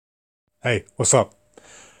Hey, what's up?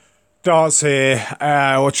 Darts here,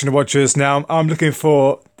 watching the watchers. Now, I'm looking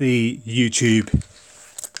for the YouTube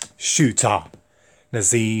shooter,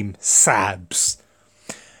 Nasime Sabz.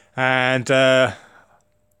 And the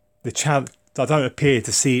channel, I don't appear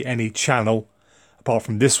to see any channel apart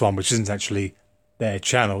from this one, which isn't actually their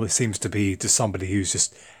channel. It seems to be just somebody who's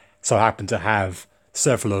just so happened to have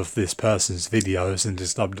several of this person's videos and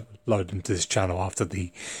just upload them to this channel after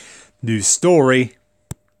the news story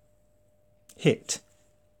hit.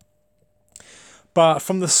 But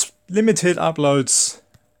from the limited uploads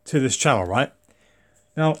to this channel, right?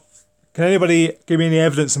 Now, can anybody give me any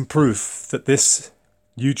evidence and proof that this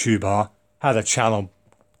YouTuber had a channel,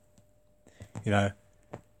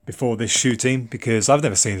 before this shooting? Because I've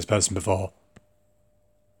never seen this person before.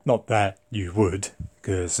 Not that you would,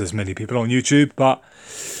 because there's many people on YouTube, but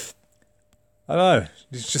I don't know.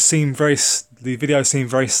 It just seemed the video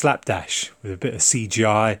seemed very slapdash with a bit of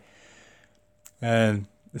CGI. And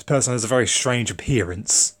this person has a very strange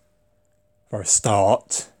appearance for a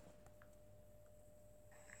start.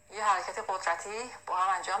 یه حرکت قدرتی با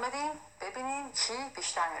هم انجام بدیم ببینیم چی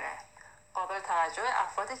بیشتر میره. قابل توجه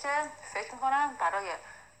افرادی که فکر میکنن برای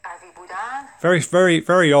قوی بودن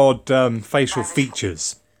Very odd facial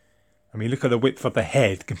features. I mean, look at the width of the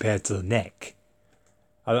head compared to the neck.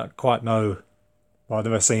 I don't quite know. Well, I've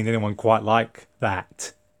never seen anyone quite like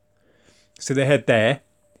that. See the head there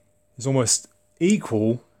is almost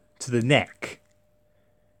equal to the neck.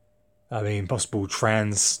 I mean, possible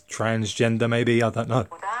transgender maybe, I don't know.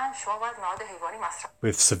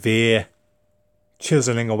 With severe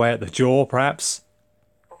chiseling away at the jaw, perhaps,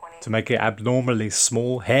 to make it abnormally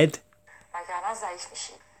small head.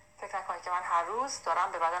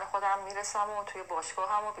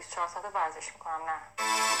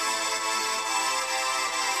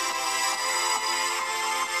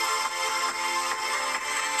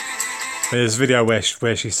 There's a video where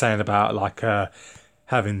she's saying about like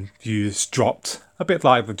having views dropped, a bit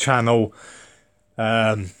like the channel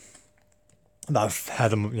that I've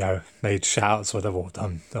had them, made shoutouts or whatever, or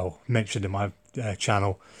done or mentioned in my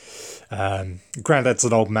channel. Granddad's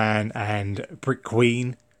an Old Man and Brick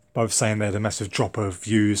Queen, both saying they had a massive drop of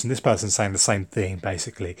views, and this person's saying the same thing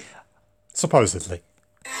basically, supposedly.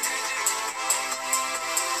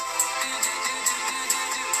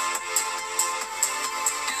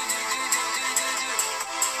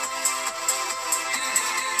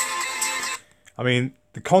 I mean,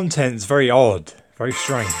 the content's very odd, very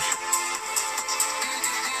strange.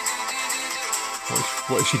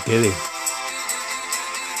 What is she doing?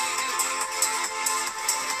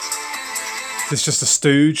 Is this just a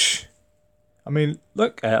stooge? I mean,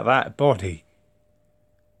 look at that body.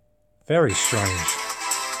 Very strange.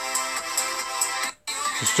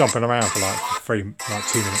 Just jumping around for like 2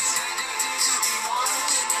 minutes.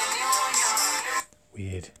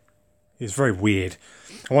 Weird. It's very weird.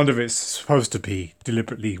 I wonder if it's supposed to be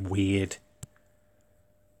deliberately weird.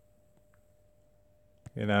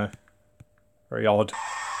 Very odd.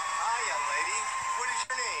 Hi, young lady. What is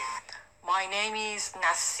your name? My name is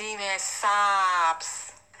Nasime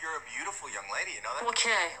Sabz. You're a beautiful young lady, you know that?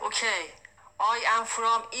 Okay. I am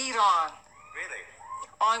from Iran. Really?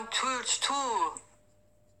 I'm Turkish too.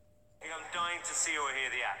 I'm dying to see or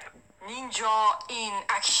hear the act. Ninja in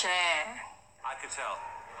action. I could tell.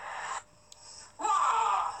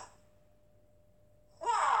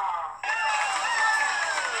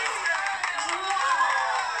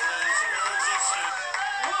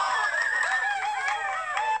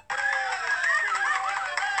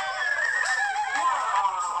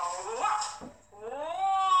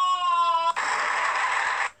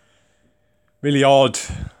 Really odd.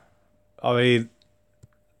 I mean,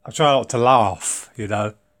 I try not to laugh,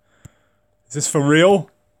 Is this for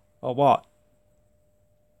real? Or what?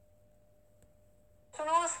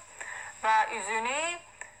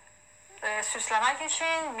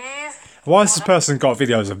 Why has this person got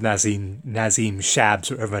videos of Nasime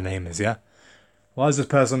Sabz, whatever her name is, yeah? Why does this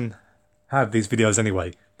person have these videos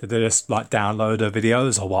anyway? Did they just like download her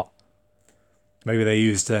videos or what? Maybe they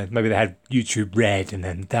had YouTube Red and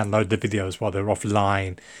then download the videos while they were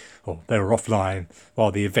offline, or they were offline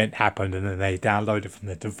while the event happened, and then they downloaded from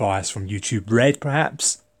their device from YouTube Red,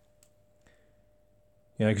 perhaps.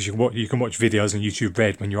 Because you can watch videos on YouTube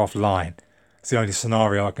Red when you're offline. It's the only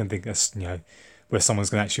scenario I can think of, where someone's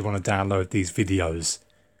going to actually want to download these videos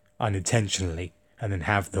unintentionally and then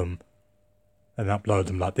have them and upload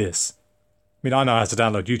them like this. I mean, I know how to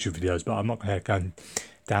download YouTube videos, but I'm not going to go and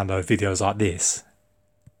download videos like this.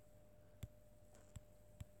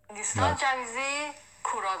 No.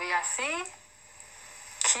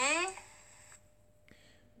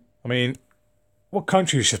 I mean, What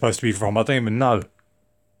country is she supposed to be from? I don't even know.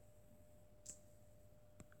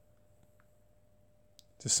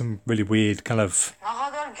 Just some really weird kind of... Ne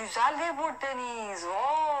kadar güzeldir bu deniz.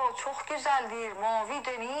 Oo, çok güzeldir. Mavi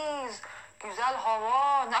deniz, güzel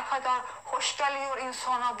hava. Ne kadar hoş geliyor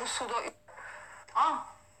insana bu suda. Ah,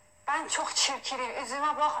 ben çok çirkinim.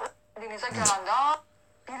 Üzüme bak denize gelende.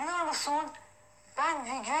 Biliyor musun? Ben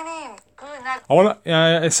veganim.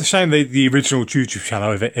 It's a shame that the original YouTube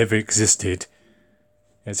channel ever existed.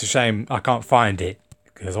 It's a shame I can't find it,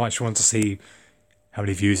 because I actually want to see how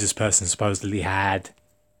many views this person supposedly had.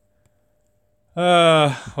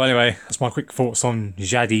 Well, anyway, that's my quick thoughts on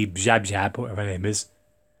Jadi Jab, whatever her name is.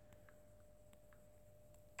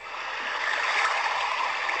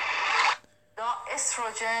 Da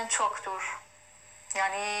estrogen çoktur.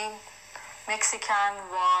 Yani Mexican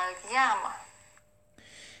wild yam.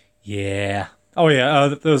 Yeah. Oh yeah,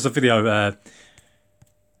 there was a video,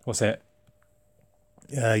 what's it?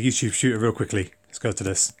 YouTube shooter real quickly. Let's go to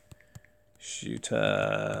this.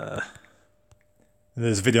 Shooter.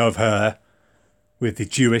 There's a video of her with the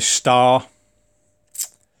Jewish star.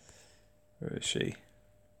 Where is she?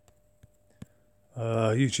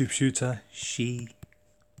 YouTube shooter. She.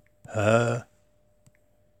 Her.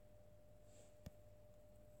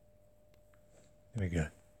 There we go.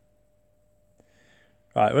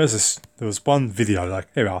 Right, where's this? There was one video, like,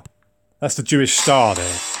 here we are. That's the Jewish star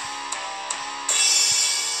there.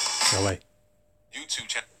 Go away. YouTube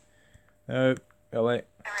channel. No, go away.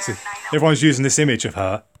 See, everyone's using this image of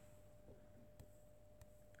her.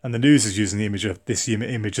 And the news is using the image of this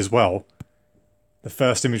image as well. The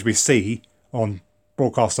first image we see on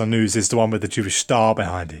broadcast on news is the one with the Jewish star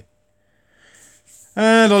behind it.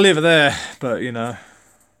 And I'll leave it there, but you know,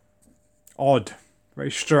 odd,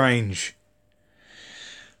 very strange.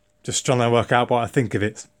 Just trying to work out what I think of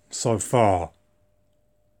it so far.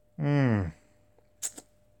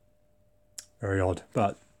 Very odd,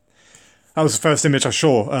 but that was the first image I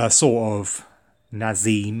saw of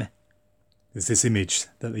Nasime. There's this image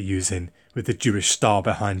that they're using with the Jewish star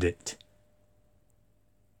behind it.